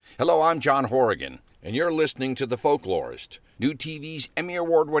Hello, I'm John Horrigan, and you're listening to The Folklorist, New TV's Emmy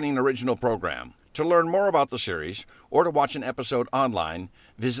Award-winning original program. To learn more about the series or to watch an episode online,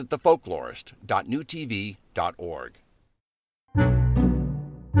 visit thefolklorist.newtv.org.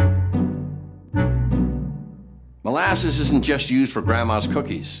 Molasses isn't just used for Grandma's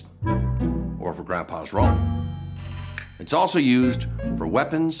cookies or for Grandpa's rum. It's also used for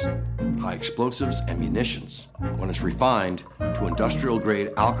weapons, high explosives, and munitions when it's refined to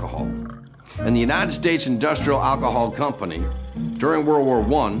industrial-grade alcohol. And the United States Industrial Alcohol Company, during World War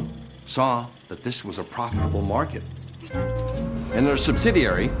I, saw that this was a profitable market. And their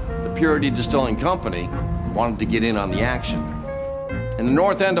subsidiary, the Purity Distilling Company, wanted to get in on the action. In the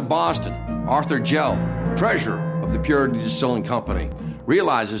north end of Boston, Arthur Gell, treasurer of the Purity Distilling Company,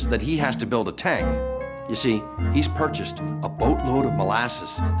 realizes that he has to build a tank. You see, he's purchased a boatload of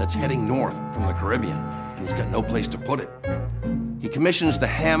molasses that's heading north from the Caribbean, and he's got no place to put it. He commissions the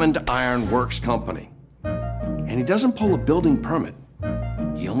Hammond Iron Works Company, and he doesn't pull a building permit.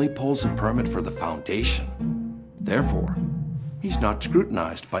 He only pulls a permit for the foundation. Therefore, he's not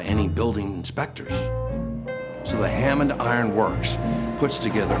scrutinized by any building inspectors. So the Hammond Iron Works puts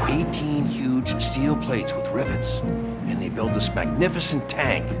together 18 huge steel plates with rivets, and they build this magnificent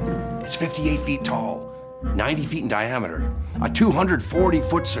tank. It's 58 feet tall, 90 feet in diameter, a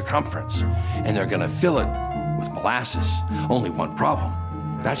 240-foot circumference, and they're gonna fill it with molasses. Only one problem.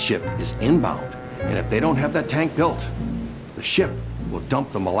 That ship is inbound, and if they don't have that tank built, the ship will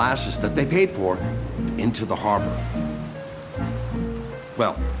dump the molasses that they paid for into the harbor.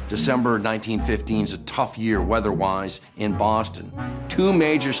 Well, December 1915 is a tough year weather-wise in Boston. 2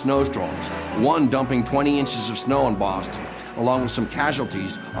 major snowstorms, one dumping 20 inches of snow in Boston, along with some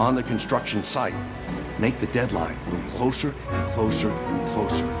casualties on the construction site, make the deadline move closer and closer and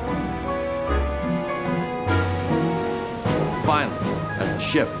closer. Finally, as the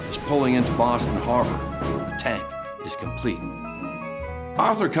ship is pulling into Boston Harbor, the tank is complete.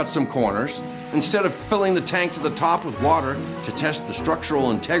 Arthur cuts some corners. Instead of filling the tank to the top with water to test the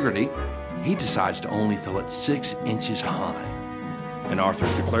structural integrity, he decides to only fill it 6 inches high. And Arthur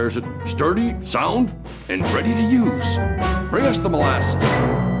declares it sturdy, sound, and ready to use. Bring us the molasses.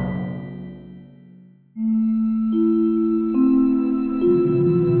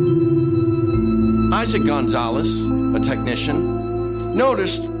 Isaac Gonzalez, a technician,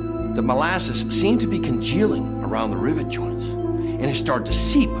 noticed the molasses seemed to be congealing around the rivet joints, and it started to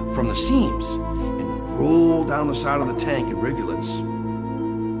seep from the seams and roll down the side of the tank in rivulets.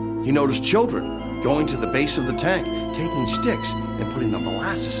 He noticed children going to the base of the tank, taking sticks and putting the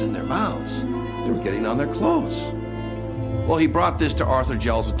molasses in their mouths. They were getting on their clothes. Well, he brought this to Arthur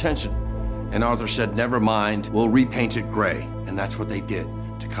Gell's attention, and Arthur said, "Never mind, we'll repaint it gray." And that's what they did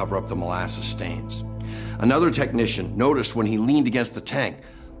to cover up the molasses stains. Another technician noticed when he leaned against the tank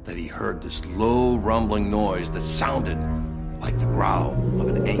that he heard this low rumbling noise that sounded like the growl of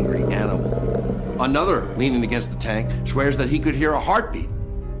an angry animal. Another, leaning against the tank, swears that he could hear a heartbeat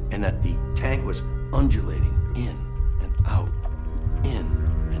and that the tank was undulating in and out, in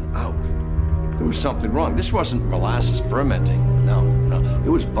and out. There was something wrong. This wasn't molasses fermenting. No, it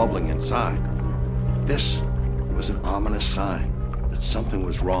was bubbling inside. This was an ominous sign that something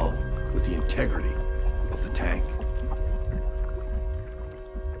was wrong with the integrity of the tank.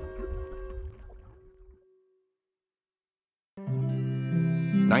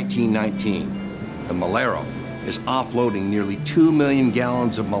 1919, the Malero is offloading nearly 2 million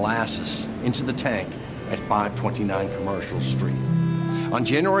gallons of molasses into the tank at 529 Commercial Street. On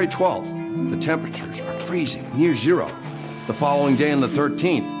January 12th, the temperatures are freezing near zero. The following day on the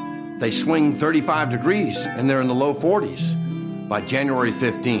 13th, they swing 35 degrees and they're in the low 40s. By January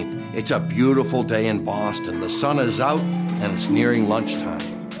 15th, it's a beautiful day in Boston. The sun is out and it's nearing lunchtime.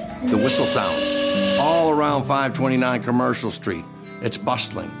 The whistle sounds all around 529 Commercial Street. It's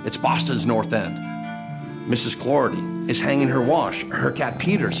bustling. It's Boston's North End. Mrs. Clordy is hanging her wash. Her cat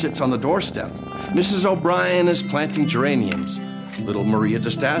Peter sits on the doorstep. Mrs. O'Brien is planting geraniums. Little Maria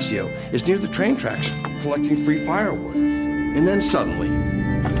DeStasio is near the train tracks collecting free firewood. And then suddenly,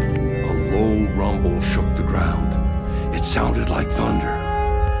 a low rumble shook the ground. It sounded like thunder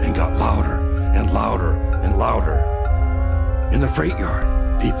and got louder and louder and louder. In the freight yard,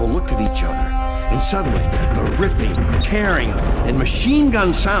 people looked at each other. And suddenly, the ripping, tearing, and machine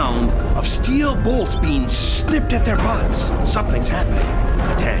gun sound of steel bolts being snipped at their butts. Something's happening with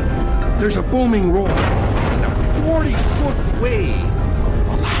the tank. There's a booming roar, and a 40-foot wave of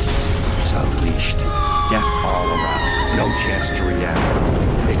molasses is unleashed. Death all around, no chance to react.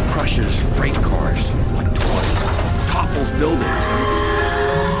 It crushes freight cars like toys, topples buildings.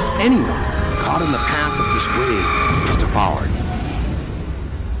 Anyone caught in the path of this wave is devoured.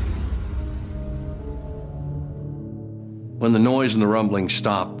 When the noise and the rumbling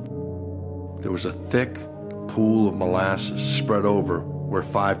stopped, there was a thick pool of molasses spread over where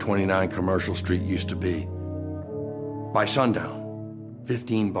 529 Commercial Street used to be. By sundown,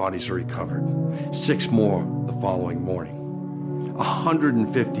 15 bodies are recovered, 6 more the following morning.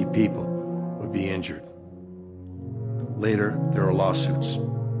 150 people would be injured. Later, there are lawsuits.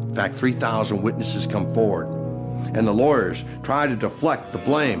 In fact, 3,000 witnesses come forward, and the lawyers try to deflect the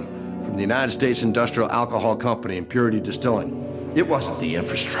blame from the United States Industrial Alcohol Company and Purity Distilling. It wasn't the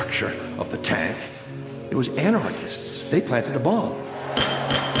infrastructure of the tank. It was anarchists. They planted a bomb.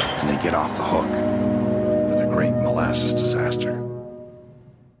 And they get off the hook for the great molasses disaster.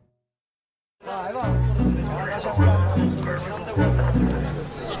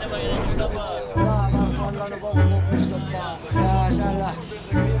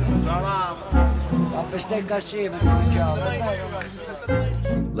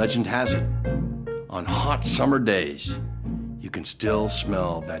 Legend has it, on hot summer days, you can still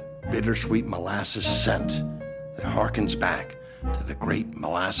smell that bittersweet molasses scent that harkens back to the great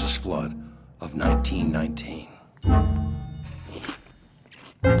molasses flood of 1919.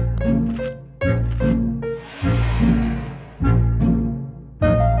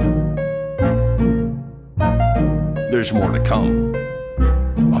 There's more to come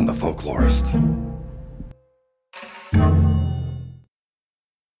on The Folklorist.